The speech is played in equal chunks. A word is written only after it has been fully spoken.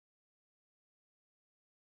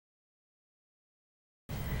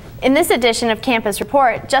In this edition of Campus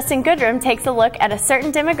Report, Justin Goodrum takes a look at a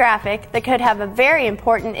certain demographic that could have a very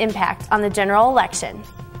important impact on the general election.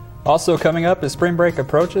 Also coming up, as spring break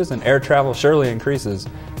approaches and air travel surely increases,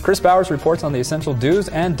 Kris Bowers reports on the essential do's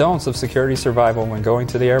and don'ts of security survival when going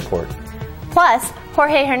to the airport. Plus,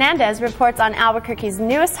 Jorge Hernandez reports on Albuquerque's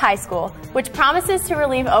newest high school, which promises to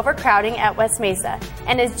relieve overcrowding at West Mesa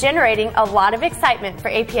and is generating a lot of excitement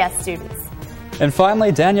for APS students. And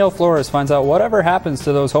finally, Danielle Flores finds out whatever happens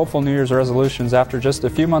to those hopeful New Year's resolutions after just a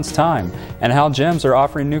few months' time, and how gyms are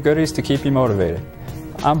offering new goodies to keep you motivated.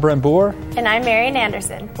 I'm Brent Boer. And I'm Marian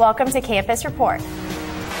Anderson. Welcome to Campus Report.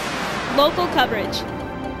 Local coverage.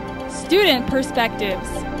 Student perspectives.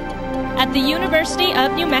 At the University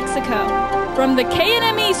of New Mexico. From the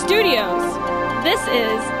KNME studios, this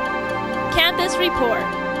is Campus Report.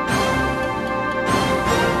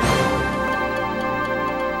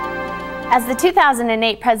 As the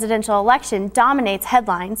 2008 presidential election dominates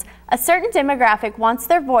headlines, a certain demographic wants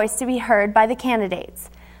their voice to be heard by the candidates.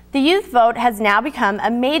 The youth vote has now become a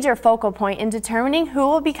major focal point in determining who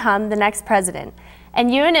will become the next president, and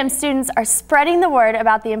UNM students are spreading the word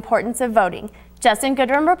about the importance of voting. Justin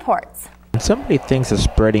Goodrum reports. When somebody thinks of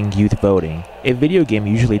spreading youth voting, a video game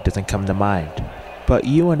usually doesn't come to mind. But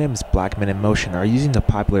UNM's Black Men in Motion are using the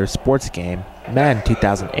popular sports game, Madden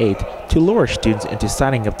 2008, to lure students into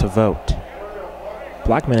signing up to vote.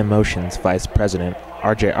 Black Men in Motion's Vice President,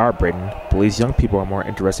 R.J Albritton, believes young people are more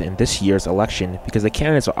interested in this year's election because the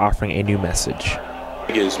candidates are offering a new message.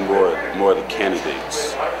 It is more the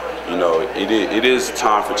candidates. You know, it is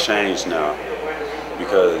time for change now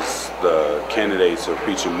because the candidates are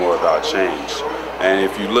preaching more about change. And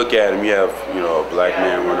if you look at them, you have, a black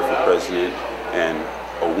man running for president and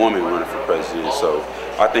a woman running for president. So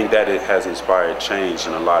I think that it has inspired change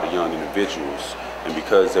in a lot of young individuals. And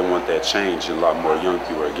because they want that change, a lot more young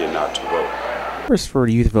people are getting out to vote. Numbers for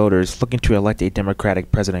youth voters looking to elect a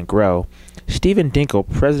Democratic president grow. Stephen Dinkel,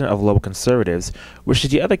 president of Lobo Conservatives,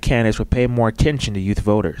 wishes the other candidates would pay more attention to youth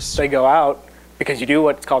voters. They go out because you do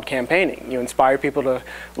what's called campaigning. You inspire people to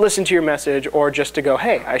listen to your message or just to go,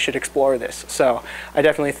 hey, I should explore this. So I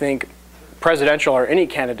definitely think presidential or any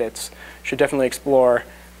candidates should definitely explore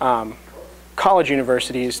college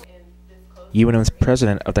universities. UNM's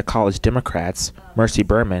president of the College Democrats, Mercy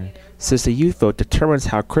Berman, says the youth vote determines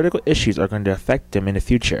how critical issues are going to affect them in the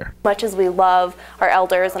future. Much as we love our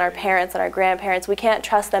elders and our parents and our grandparents, we can't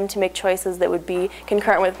trust them to make choices that would be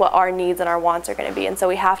concurrent with what our needs and our wants are going to be. And so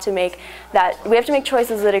we have to make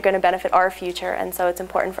choices that are going to benefit our future. And so it's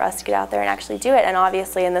important for us to get out there and actually do it. And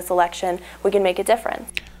obviously in this election, we can make a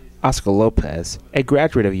difference. Oscar Lopez, a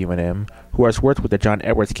graduate of UNM who has worked with the John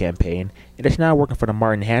Edwards campaign and is now working for the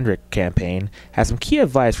Martin Heinrich campaign, has some key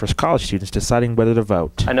advice for college students deciding whether to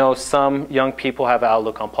vote. I know some young people have an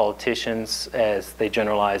outlook on politicians as they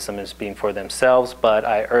generalize them as being for themselves, but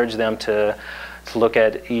I urge them to look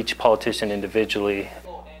at each politician individually.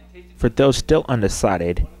 For those still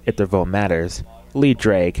undecided if their vote matters, Lee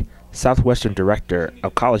Drake, Southwestern Director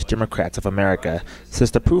of College Democrats of America, says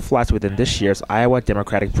the proof lies within this year's Iowa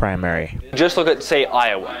Democratic primary. Just look at, say,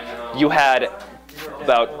 Iowa. You had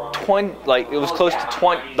about 20, it was close to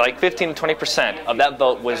 20, 15 to 20% of that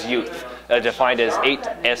vote was youth, defined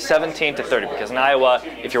as 17 to 30. Because in Iowa,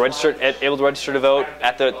 if you're able to register to vote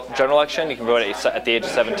at the general election, you can vote at the age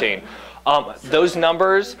of 17. Those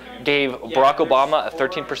numbers gave Barack Obama a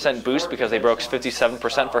 13% boost because they broke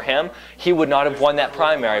 57% for him. He would not have won that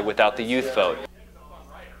primary without the youth vote.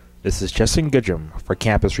 This is Justin Goodrum for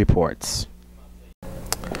Campus Reports.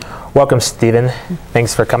 Welcome, Stephen.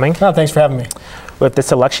 Thanks for coming. Oh, thanks for having me. With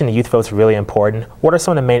this election, the youth vote is really important. What are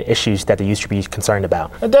some of the main issues that the youth should be concerned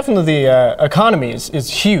about? Definitely the economy is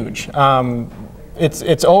huge.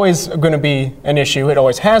 It's always going to be an issue. It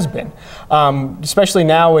always has been, especially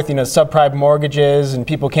now with subprime mortgages and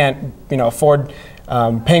people can't afford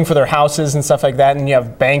paying for their houses and stuff like that. And you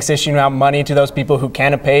have banks issuing out money to those people who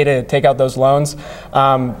can't pay to take out those loans.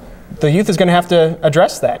 The youth is going to have to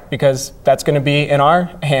address that because that's going to be in our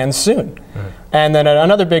hands soon. Mm-hmm. And then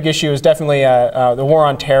another big issue is definitely the war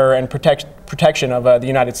on terror and protection of the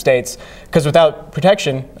United States. Because without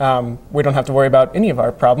protection, we don't have to worry about any of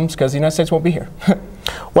our problems because the United States won't be here.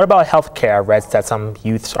 What about health care? I've read that some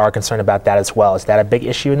youths are concerned about that as well. Is that a big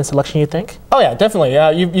issue in this election, you think? Oh yeah, definitely.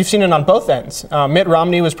 You've seen it on both ends. Mitt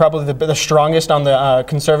Romney was probably the strongest on the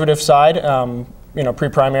conservative side.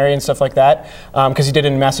 Pre-primary and stuff like that, because he did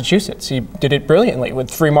it in Massachusetts. He did it brilliantly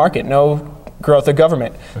with free market, no growth of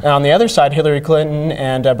government. And on the other side, Hillary Clinton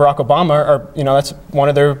and Barack Obama are, that's one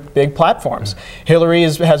of their big platforms. Hillary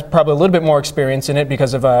has probably a little bit more experience in it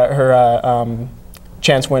because of her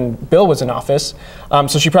chance when Bill was in office.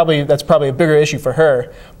 So that's probably a bigger issue for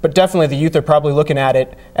her. But definitely the youth are probably looking at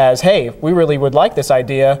it as, hey, we really would like this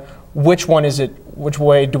idea. Which one is it? Which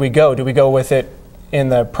way do we go? Do we go with it in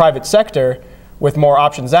the private sector with more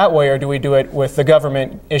options that way, or do we do it with the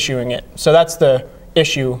government issuing it? So that's the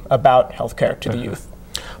issue about healthcare to the youth.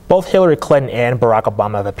 Both Hillary Clinton and Barack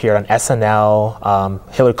Obama have appeared on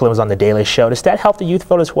SNL. Hillary Clinton was on The Daily Show. Does that help the youth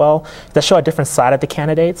vote as well? Does that show a different side of the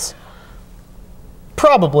candidates?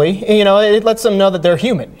 Probably. You know, it lets them know that they're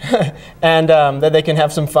human and that they can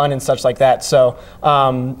have some fun and such like that. So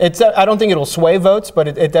I don't think it'll sway votes, but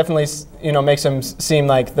it definitely makes them seem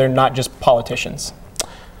like they're not just politicians.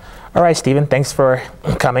 All right, Stephen, thanks for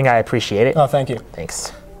coming. I appreciate it. Oh, thank you.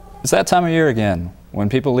 Thanks. It's that time of year again, when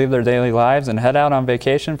people leave their daily lives and head out on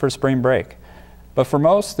vacation for spring break. But for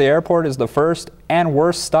most, the airport is the first and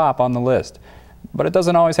worst stop on the list. But it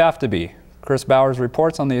doesn't always have to be. Kris Bowers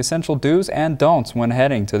reports on the essential do's and don'ts when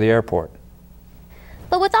heading to the airport.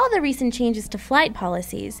 But with all the recent changes to flight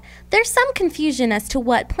policies, there's some confusion as to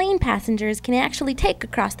what plane passengers can actually take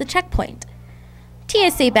across the checkpoint.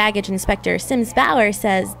 TSA Baggage Inspector Kris Bowers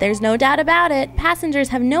says there's no doubt about it, passengers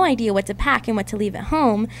have no idea what to pack and what to leave at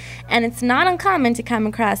home, and it's not uncommon to come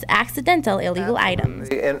across accidental illegal items.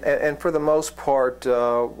 And for the most part,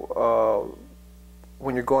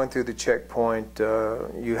 when you're going through the checkpoint,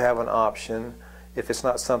 you have an option. If it's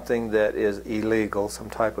not something that is illegal, some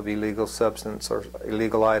type of illegal substance or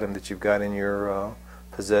illegal item that you've got in your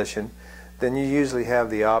possession, then you usually have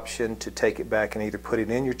the option to take it back and either put it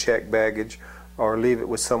in your checked baggage or leave it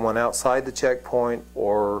with someone outside the checkpoint,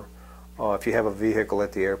 or if you have a vehicle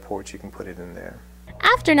at the airport, you can put it in there.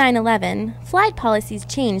 After 9/11, flight policies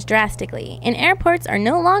changed drastically, and airports are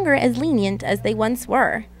no longer as lenient as they once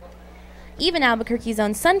were. Even Albuquerque's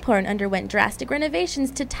own Sunport underwent drastic renovations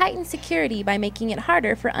to tighten security by making it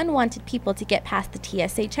harder for unwanted people to get past the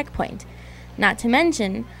TSA checkpoint. Not to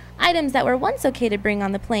mention, items that were once okay to bring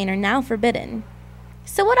on the plane are now forbidden.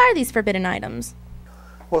 So what are these forbidden items?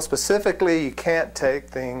 Well, specifically, you can't take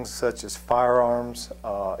things such as firearms,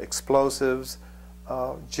 explosives,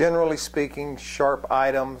 generally speaking, sharp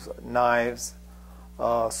items, knives,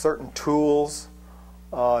 certain tools,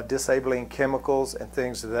 disabling chemicals, and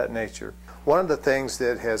things of that nature. One of the things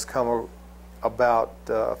that has come about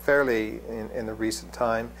fairly in the recent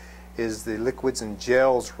time is the liquids and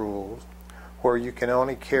gels rules, where you can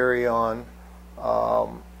only carry on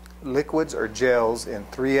liquids or gels in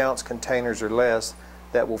 3-ounce containers or less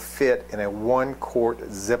that will fit in a 1-quart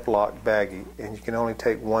Ziploc baggie, and you can only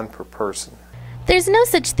take one per person. There's no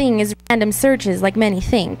such thing as random searches like many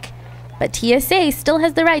think, but TSA still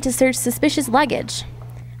has the right to search suspicious luggage.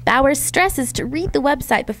 Bowers stresses to read the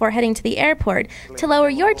website before heading to the airport to lower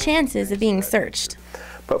your chances of being searched.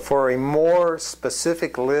 But for a more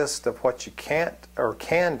specific list of what you can't or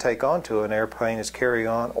can take onto an airplane as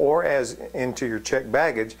carry-on or as into your checked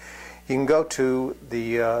baggage, you can go to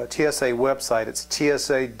the TSA website. It's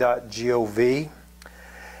tsa.gov,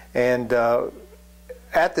 and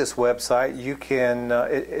at this website you can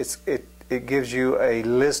it gives you a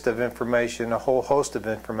list of information, a whole host of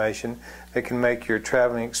information that can make your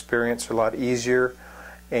traveling experience a lot easier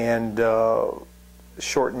and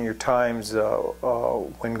shorten your times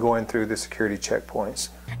when going through the security checkpoints.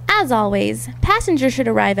 As always, passengers should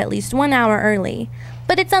arrive at least 1 hour early,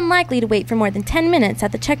 but it's unlikely to wait for more than 10 minutes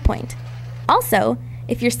at the checkpoint. Also,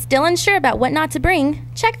 if you're still unsure about what not to bring,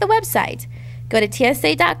 check the website. Go to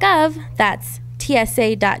tsa.gov, that's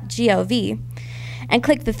tsa.gov, and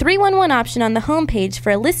click the 311 option on the homepage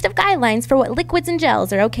for a list of guidelines for what liquids and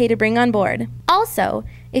gels are okay to bring on board. Also,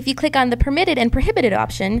 if you click on the permitted and prohibited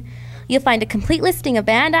option, you'll find a complete listing of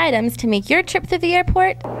banned items to make your trip through the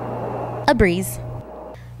airport a breeze.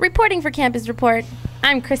 Reporting for Campus Report,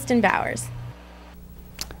 I'm Kristen Bowers.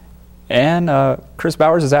 And Kris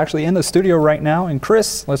Bowers is actually in the studio right now. And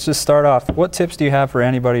Kris, let's just start off. What tips do you have for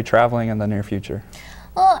anybody traveling in the near future?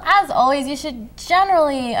 Well, as always, you should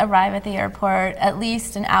generally arrive at the airport at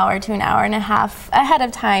least an hour to an hour and a half ahead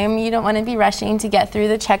of time. You don't want to be rushing to get through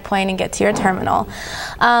the checkpoint and get to your terminal.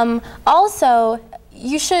 Also,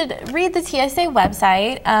 you should read the TSA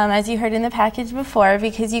website, as you heard in the package before,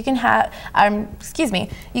 because you can have,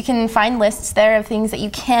 you can find lists there of things that you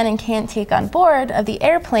can and can't take on board of the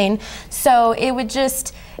airplane. So it would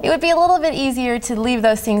be a little bit easier to leave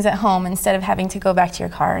those things at home instead of having to go back to your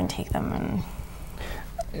car and take them.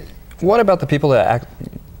 What about the people that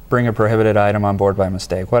bring a prohibited item on board by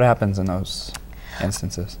mistake? What happens in those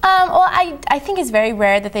instances? Well, I think it's very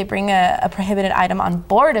rare that they bring a prohibited item on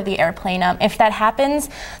board of the airplane. If that happens,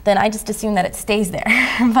 then I just assume that it stays there.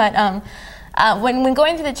 But When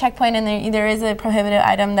going through the checkpoint and there is a prohibited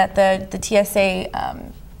item that the TSA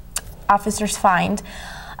officers find,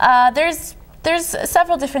 there's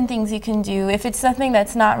several different things you can do. If it's something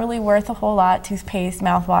that's not really worth a whole lot, toothpaste,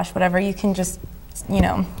 mouthwash, whatever, you can just, you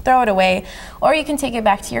know, throw it away, or you can take it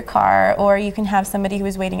back to your car, or you can have somebody who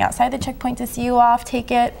is waiting outside the checkpoint to see you off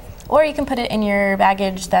take it, or you can put it in your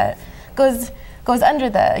baggage that goes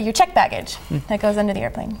under your check baggage that goes under the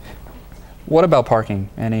airplane. What about parking?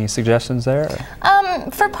 Any suggestions there?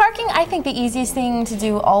 For parking, I think the easiest thing to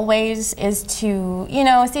do always is to, you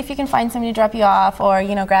know, see if you can find somebody to drop you off, or,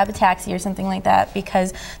 you know, grab a taxi or something like that,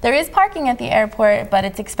 because there is parking at the airport, but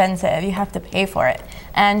it's expensive. You have to pay for it.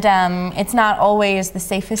 And it's not always the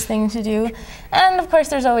safest thing to do. And of course,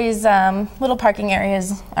 there's always little parking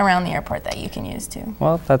areas around the airport that you can use too.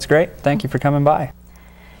 Well, that's great. Thank you for coming by.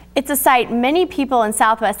 It's a sight many people in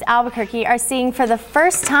Southwest Albuquerque are seeing for the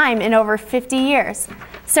first time in over 50 years.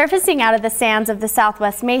 Surfacing out of the sands of the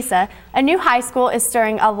Southwest Mesa, a new high school is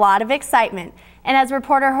stirring a lot of excitement, and as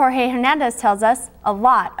reporter Jorge Hernandez tells us, a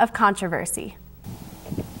lot of controversy.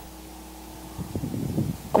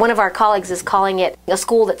 One of our colleagues is calling it a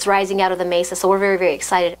school that's rising out of the Mesa, so we're very, very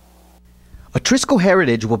excited. Atrisco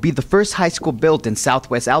Heritage will be the first high school built in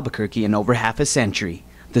Southwest Albuquerque in over half a century.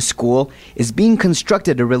 The school is being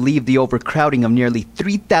constructed to relieve the overcrowding of nearly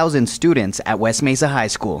 3,000 students at West Mesa High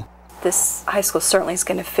School. This high school certainly is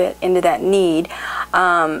going to fit into that need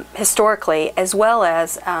historically, as well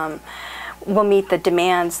as will meet the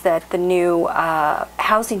demands that the new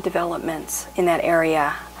housing developments in that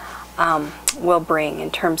area will bring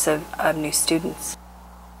in terms of new students.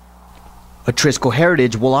 Atrisco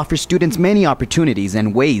Heritage will offer students many opportunities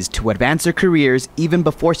and ways to advance their careers even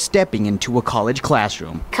before stepping into a college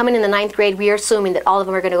classroom. Coming in the 9th grade, we are assuming that all of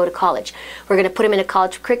them are going to go to college. We're going to put them in a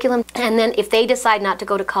college curriculum, and then if they decide not to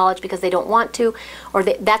go to college because they don't want to, or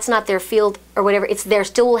that's not their field or whatever, they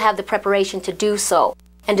still will have the preparation to do so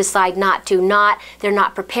and decide not to. They're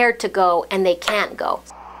not prepared to go and they can't go.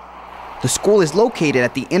 The school is located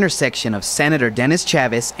at the intersection of Senator Dennis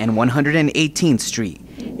Chavez and 118th Street.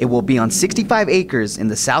 It will be on 65 acres in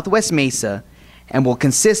the Southwest Mesa and will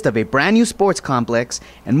consist of a brand new sports complex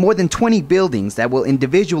and more than 20 buildings that will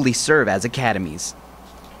individually serve as academies.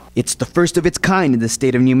 It's the first of its kind in the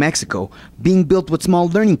state of New Mexico, being built with small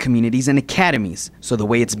learning communities and academies, so the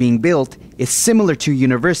way it's being built is similar to a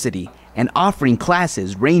university and offering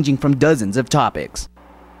classes ranging from dozens of topics.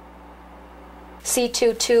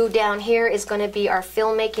 C22 down here is going to be our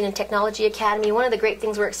Filmmaking and Technology Academy. One of the great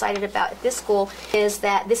things we're excited about at this school is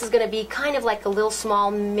that this is going to be kind of like a little small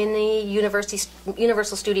mini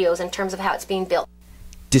Universal Studios in terms of how it's being built.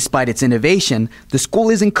 Despite its innovation, the school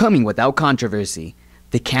isn't coming without controversy.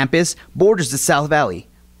 The campus borders the South Valley,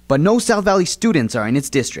 but no South Valley students are in its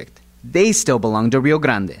district. They still belong to Rio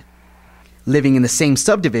Grande. Living in the same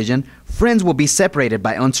subdivision, friends will be separated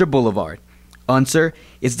by Unser Boulevard. Unser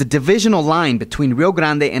is the divisional line between Rio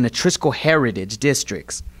Grande and Atrisco Heritage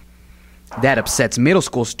districts. That upsets middle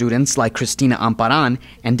school students like Cristina Amparan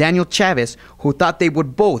and Daniel Chavez, who thought they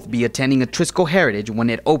would both be attending Atrisco Heritage when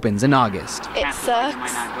it opens in August. It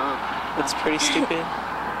sucks. It's pretty stupid.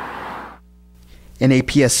 An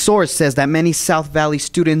APS source says that many South Valley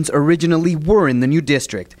students originally were in the new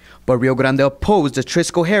district, but Rio Grande opposed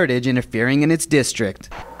Atrisco Heritage interfering in its district.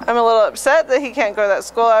 I'm a little upset that he can't go to that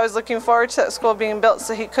school. I was looking forward to that school being built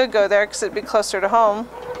so he could go there because it'd be closer to home.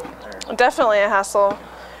 Definitely a hassle.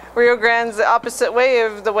 Rio Grande's the opposite way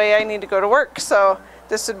of the way I need to go to work, so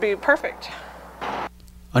this would be perfect.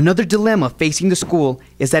 Another dilemma facing the school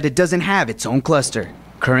is that it doesn't have its own cluster.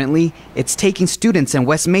 Currently, it's taking students in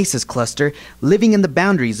West Mesa's cluster living in the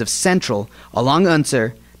boundaries of Central, along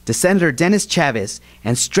Unser, to Senator Dennis Chavez,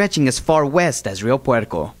 and stretching as far west as Rio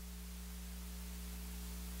Puerco.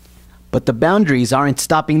 But the boundaries aren't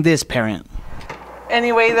stopping this parent.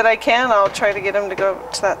 Any way that I can, I'll try to get him to go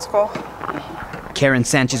to that school. Karen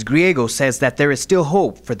Sanchez Griego says that there is still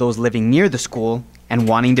hope for those living near the school and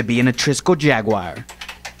wanting to be an Atrisco Jaguar.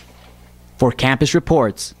 For Campus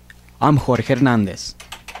Reports, I'm Jorge Hernandez.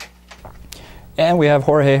 And we have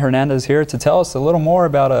Jorge Hernandez here to tell us a little more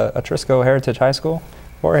about Atrisco Heritage High School.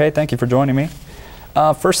 Jorge, thank you for joining me.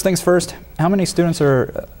 First things first, how many students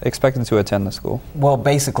are expected to attend the school? Well,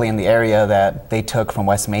 basically in the area that they took from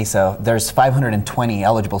West Mesa, there's 520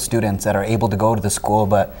 eligible students that are able to go to the school,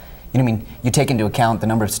 but you take into account the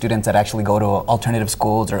number of students that actually go to alternative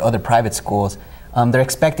schools or other private schools. They're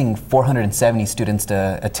expecting 470 students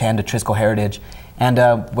to attend Atrisco Heritage. And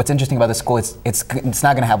what's interesting about the school, it's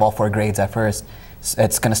not going to have all 4 grades at first.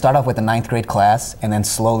 It's going to start off with the 9th grade class, and then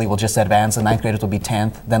slowly we'll just advance. The 9th graders will be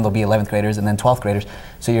 10th, then there'll be 11th graders, and then 12th graders.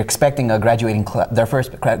 So you're expecting a their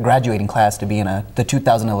first graduating class to be in the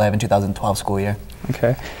 2011-2012 school year.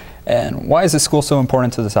 Okay. And why is this school so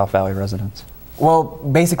important to the South Valley residents? Well,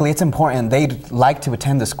 basically it's important. They'd like to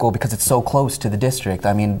attend the school because it's so close to the district.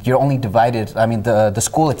 I mean, you're only divided, I mean, the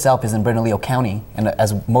school itself is in Bernalillo County, and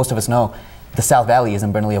as most of us know, the South Valley is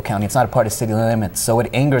in Bernalillo County. It's not a part of city limits, so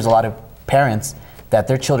it angers a lot of parents that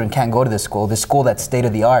their children can't go to this school that's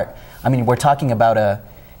state-of-the-art. I mean, we're talking about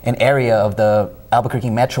an area of the Albuquerque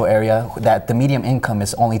metro area that the median income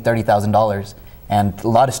is only $30,000, and a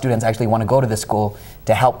lot of students actually want to go to this school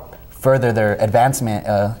to help further their advancement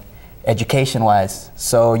education-wise.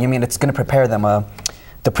 So you mean it's going to prepare them.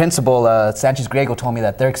 The principal, Sanchez told me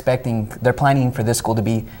that they're planning for this school to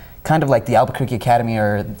be kind of like the Albuquerque Academy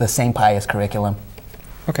or the St. Pius curriculum.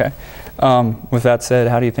 Okay. With that said,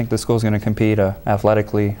 how do you think the school is going to compete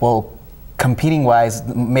athletically? Well, competing-wise,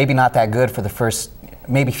 maybe not that good for the first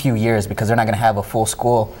maybe few years because they're not going to have a full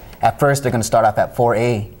school. At first, they're going to start off at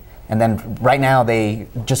 4A, and then right now they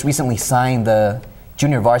just recently signed the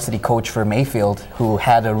junior varsity coach for Mayfield, who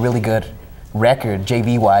had a really good record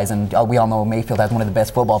JV-wise, and we all know Mayfield has one of the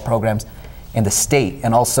best football programs in the state.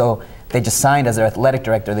 And also, they just signed as their athletic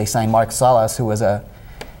director. They signed Mark Salas, who was a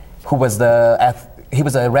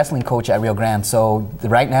wrestling coach at Rio Grande. So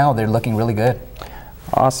right now, they're looking really good.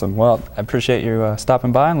 Awesome. Well, I appreciate you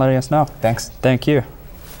stopping by and letting us know. Thanks. Thank you.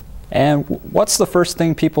 And what's the first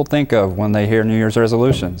thing people think of when they hear New Year's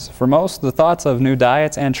resolutions? For most, the thoughts of new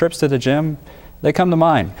diets and trips to the gym, they come to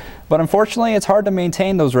mind. But unfortunately, it's hard to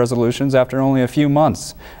maintain those resolutions after only a few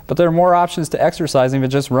months. But there are more options to exercising than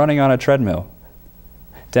just running on a treadmill.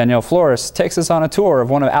 Danielle Flores takes us on a tour of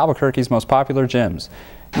one of Albuquerque's most popular gyms,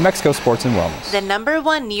 New Mexico Sports and Wellness. The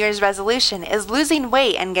 #1 New Year's resolution is losing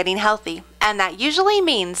weight and getting healthy, and that usually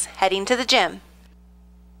means heading to the gym.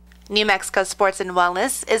 New Mexico Sports and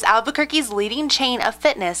Wellness is Albuquerque's leading chain of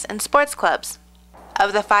fitness and sports clubs.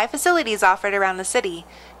 Of the 5 facilities offered around the city,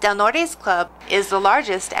 Del Norte's club is the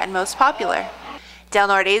largest and most popular. Del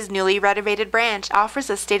Norte's newly renovated branch offers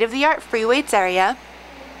a state-of-the-art free weights area,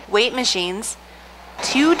 weight machines,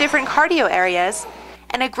 2 different cardio areas,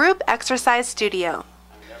 and a group exercise studio.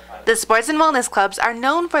 The sports and wellness clubs are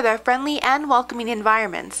known for their friendly and welcoming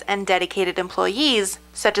environments, and dedicated employees,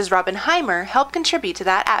 such as Martin Heinrich, help contribute to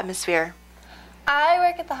that atmosphere. I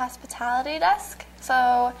work at the hospitality desk,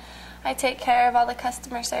 so I take care of all the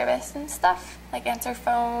customer service and stuff, like answer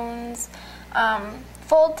phones,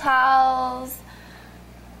 fold towels.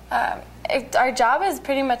 Our job is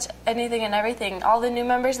pretty much anything and everything. All the new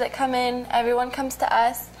members that come in, everyone comes to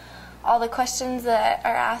us. All the questions that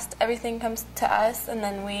are asked, everything comes to us, and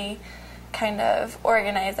then we kind of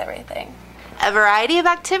organize everything. A variety of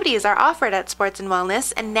activities are offered at Sports and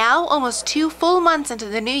Wellness, and now, almost 2 full months into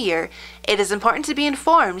the new year, it is important to be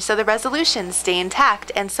informed so the resolutions stay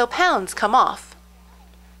intact and so pounds come off.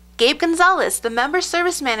 Gabe Gonzalez, the member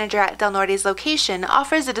service manager at Del Norte's location,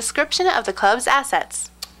 offers a description of the club's assets.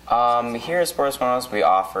 Here at Sports Wellness, we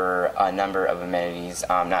offer a number of amenities,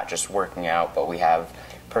 not just working out, but we have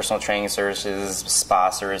personal training services, spa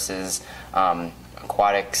services,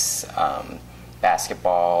 aquatics,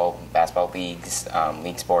 basketball leagues,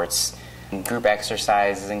 league sports. Group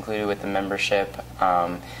exercise is included with the membership.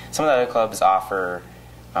 Some of the other clubs offer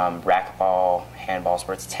racquetball, handball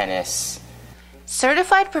sports, tennis.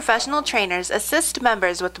 Certified professional trainers assist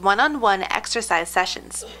members with one-on-one exercise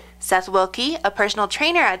sessions. Seth Wilkie, a personal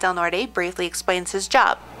trainer at Del Norte, briefly explains his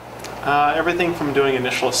job. Everything from doing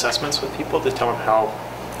initial assessments with people to tell them how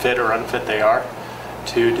fit or unfit they are,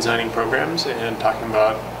 to designing programs and talking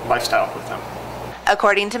about lifestyle with them.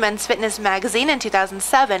 According to Men's Fitness magazine in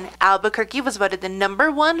 2007, Albuquerque was voted the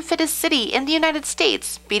 #1 fittest city in the United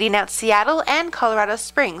States, beating out Seattle and Colorado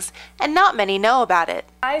Springs, and not many know about it.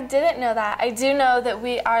 I didn't know that. I do know that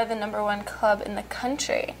we are the #1 club in the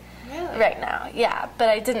country right now, yeah, but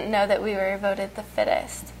I didn't know that we were voted the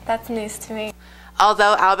fittest. That's news to me.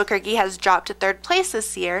 Although Albuquerque has dropped to 3rd place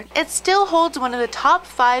this year, it still holds one of the top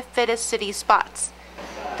 5 fittest city spots.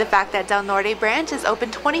 The fact that Del Norte branch is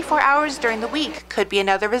open 24 hours during the week could be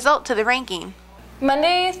another result to the ranking.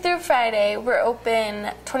 Monday through Friday, we're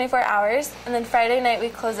open 24 hours, and then Friday night we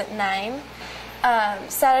close at 9.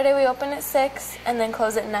 Saturday we open at 6 and then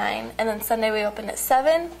close at 9, and then Sunday we open at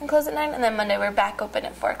 7 and close at 9, and then Monday we're back open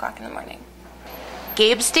at 4 o'clock in the morning.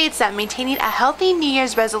 Gabe states that maintaining a healthy New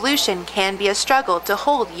Year's resolution can be a struggle to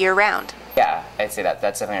hold year-round. Yeah, I'd say that's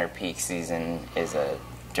definitely our peak season is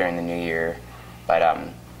during the new year. But I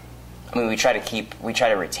mean, we try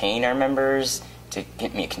to retain our members to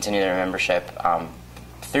continue their membership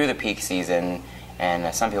through the peak season,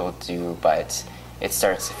 and some people do, but it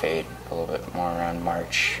starts to fade a little bit more around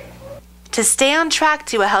March. To stay on track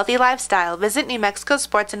to a healthy lifestyle, visit New Mexico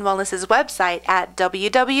Sports and Wellness's website at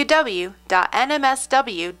www.nmsw.com.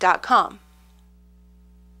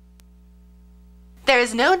 There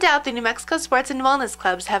is no doubt the New Mexico Sports and Wellness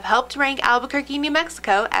Clubs have helped rank Albuquerque, New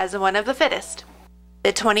Mexico as one of the fittest.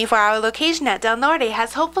 The 24-hour location at Del Norte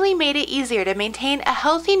has hopefully made it easier to maintain a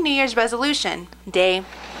healthy New Year's resolution, day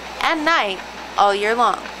and night, all year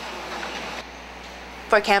long.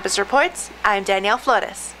 For Campus Reports, I'm Danielle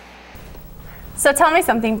Flores. So tell me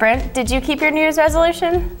something, Brent. Did you keep your New Year's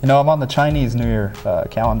resolution? You know, I'm on the Chinese New Year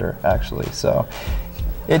calendar, actually, so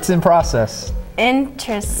it's in process.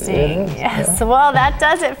 Interesting. Yes. Yeah. Well, that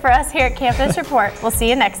does it for us here at Campus Report. We'll see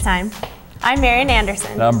you next time. I'm Marian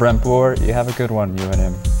Anderson. And I'm Brent Boer. You have a good one,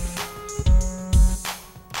 UNM.